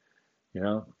me?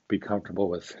 Be comfortable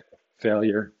with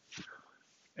failure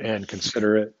and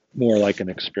consider it more like an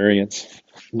experience,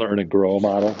 learn and grow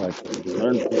model, like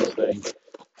learn from this thing.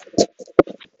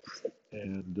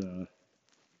 And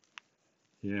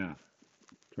yeah,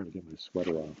 trying to get my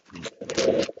sweater off.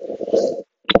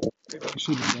 I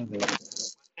should have done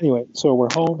that. Anyway, so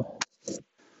we're home.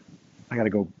 I got to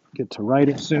go get to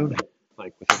writing soon,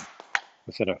 like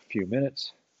within a few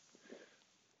minutes.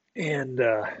 And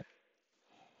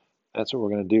that's what we're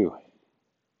going to do.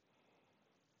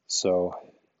 So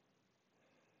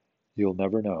you'll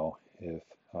never know if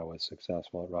I was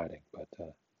successful at writing. But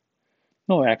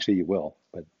no, actually, you will.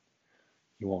 But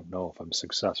you won't know if I'm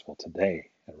successful today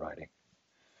at writing.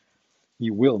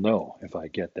 You will know if I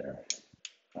get there,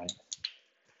 right?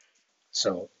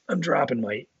 So I'm dropping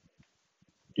my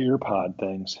ear pod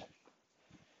things,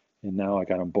 and now I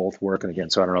got them both working again.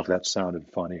 So I don't know if that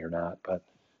sounded funny or not, but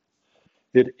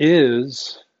it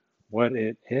is what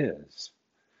it is.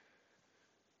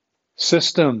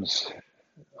 Systems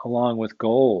along with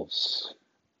goals.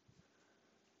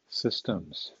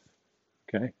 Systems.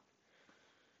 Okay.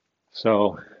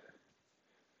 So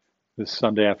this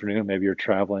Sunday afternoon, maybe you're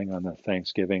traveling on the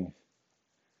Thanksgiving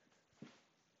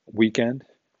weekend.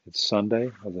 It's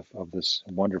Sunday of this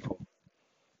wonderful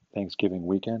Thanksgiving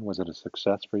weekend. Was it a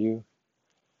success for you?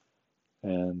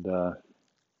 And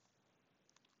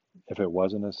if it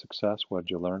wasn't a success, what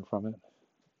did you learn from it?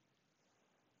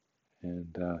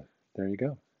 And there you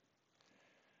go.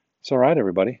 It's all right,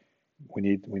 everybody. We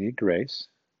need grace,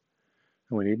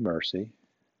 and we need mercy,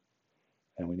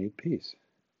 and we need peace.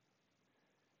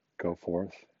 Go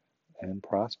forth and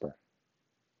prosper.